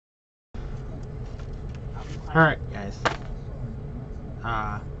Alright guys,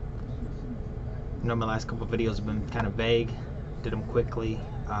 I know my last couple videos have been kind of vague, did them quickly.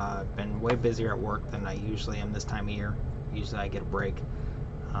 Been way busier at work than I usually am this time of year. Usually I get a break.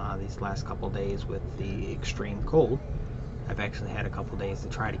 These last couple days with the extreme cold, I've actually had a couple days to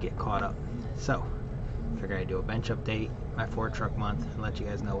try to get caught up. So, figured I'd do a bench update, my Ford truck month, and let you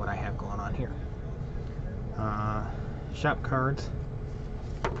guys know what I have going on here. Shop cards,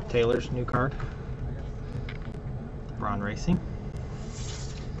 Taylor's new card, Braun Racing,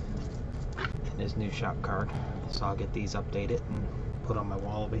 and his new shop card. So I'll get these updated and put on my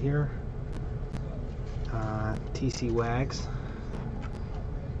wall over here. TC Wags,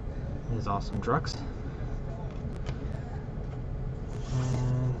 his awesome trucks,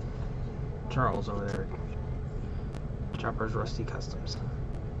 and Charles over there, Chopper's Rusty Customs.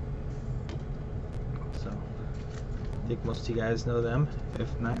 So I think most of you guys know them.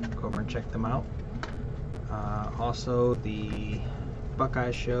 If not, go over and check them out. Also the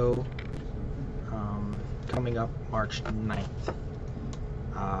Buckeye Show coming up March 9th.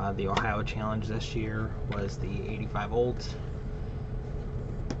 The Ohio Challenge this year was the 85 Olds.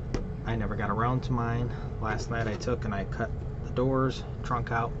 I never got around to mine. Last night I took and I cut the doors,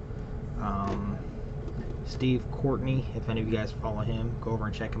 trunk out. Steve Courtney, if any of you guys follow him, go over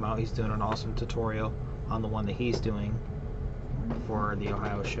and check him out. He's doing an awesome tutorial on the one that he's doing for the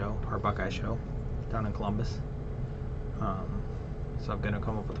Ohio show, or Buckeye show, down in Columbus. So I'm going to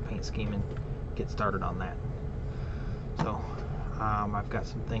come up with a paint scheme and get started on that. So I've got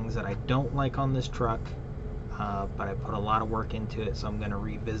some things that I don't like on this truck, but I put a lot of work into it, so I'm going to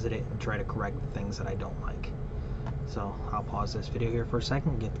revisit it and try to correct the things that I don't like. So I'll pause this video here for a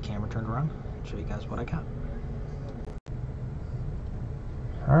second, get the camera turned around, and show you guys what I got.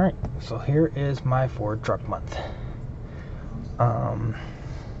 Alright, so here is my Ford truck month.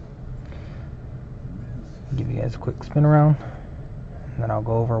 Give you guys a quick spin around, and then I'll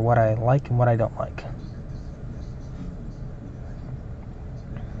go over what I like and what I don't like.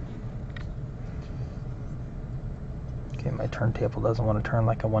 Okay, my turntable doesn't want to turn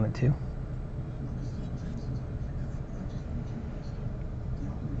like I want it to.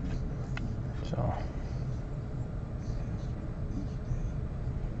 So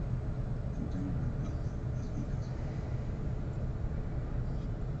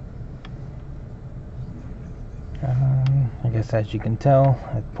I guess as you can tell,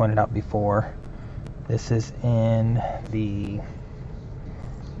 I pointed out before, this is in the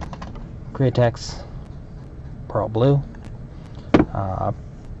Createx Pearl Blue,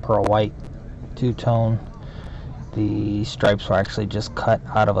 Pearl White, two-tone. The stripes were actually just cut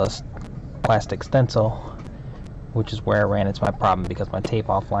out of a plastic stencil, which is where I ran into my problem because my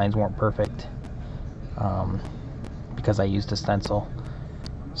tape-off lines weren't perfect because I used a stencil.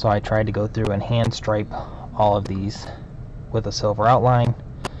 So I tried to go through and hand stripe all of these with a silver outline,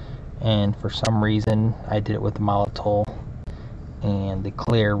 and for some reason I did it with the Molotow, and the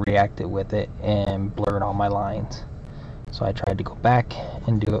clear reacted with it and blurred all my lines. So I tried to go back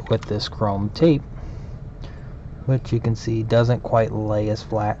and do it with this chrome tape, which you can see doesn't quite lay as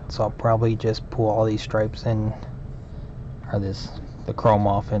flat, so I'll probably just pull all these stripes in, or the chrome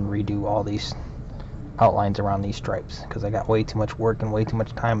off, and redo all these outlines around these stripes, because I got way too much work and way too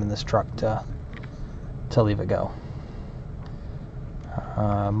much time in this truck to leave it go.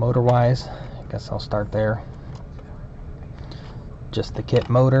 Motor wise, I guess I'll start there. Just the kit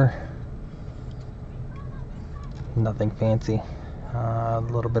motor, nothing fancy. A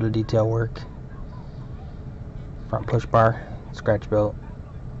little bit of detail work. Front push bar, scratch built.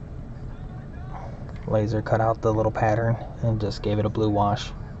 Laser cut out the little pattern and just gave it a blue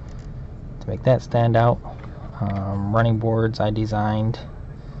wash to make that stand out. Running boards I designed.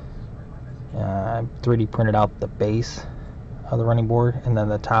 I 3D printed out the base of the running board, and then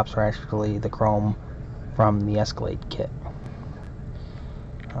the tops are actually the chrome from the Escalade kit.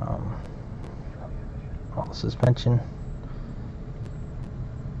 All the suspension,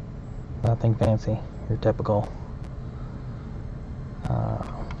 nothing fancy, your typical.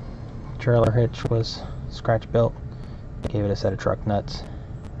 Trailer hitch was scratch built, gave it a set of truck nuts.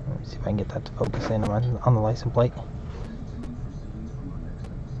 Let me see if I can get that to focus in on the license plate.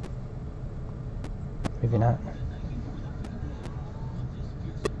 Maybe not.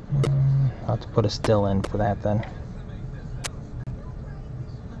 I'll have to put a still in for that then.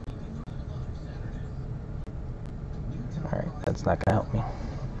 Alright, that's not gonna help me.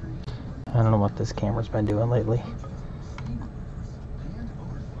 I don't know what this camera's been doing lately.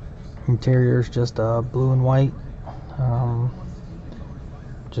 Interior's just blue and white.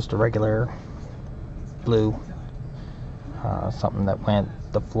 Just a regular blue. Something that went,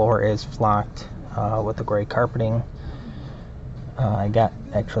 the floor is flocked. with the gray carpeting. I got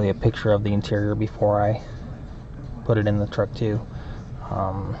actually a picture of the interior before I put it in the truck too.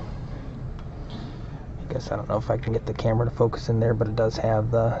 I guess I don't know if I can get the camera to focus in there, but it does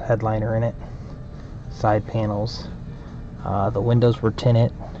have the headliner in it. Side panels. The windows were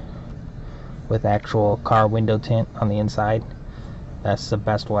tinted with actual car window tint on the inside. That's the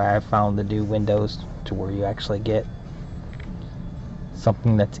best way I've found to do windows, to where you actually get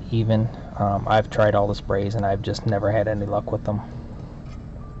something that's even. I've tried all the sprays and I've just never had any luck with them.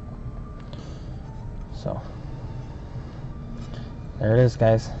 So there it is,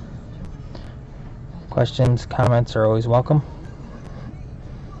 guys. Questions, comments are always welcome.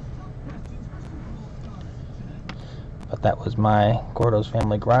 But that was my Gordo's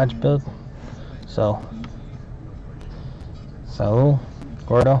Family Garage build. So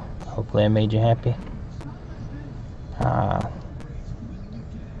Gordo, hopefully I made you happy.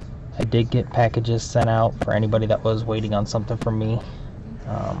 I did get packages sent out for anybody that was waiting on something from me.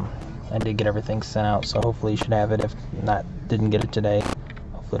 I did get everything sent out, so hopefully you should have it. If not, didn't get it today,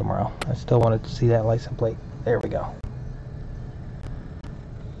 hopefully tomorrow. I still wanted to see that license plate. There we go.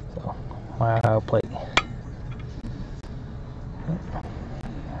 So, my Ohio plate.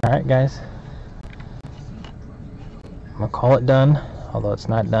 Alright, guys. I'm going to call it done, although it's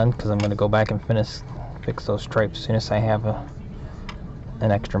not done, because I'm going to go back and fix those stripes as soon as I have an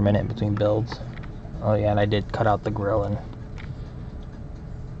extra minute between builds. Oh yeah, and I did cut out the grill and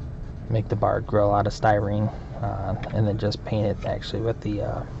make the barred grill out of styrene, and then just paint it actually with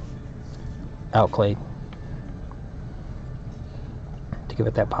the outclay to give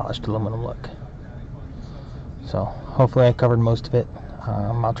it that polished aluminum look. So hopefully I covered most of it.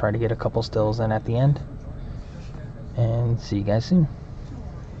 I'll try to get a couple stills in at the end, and see you guys soon.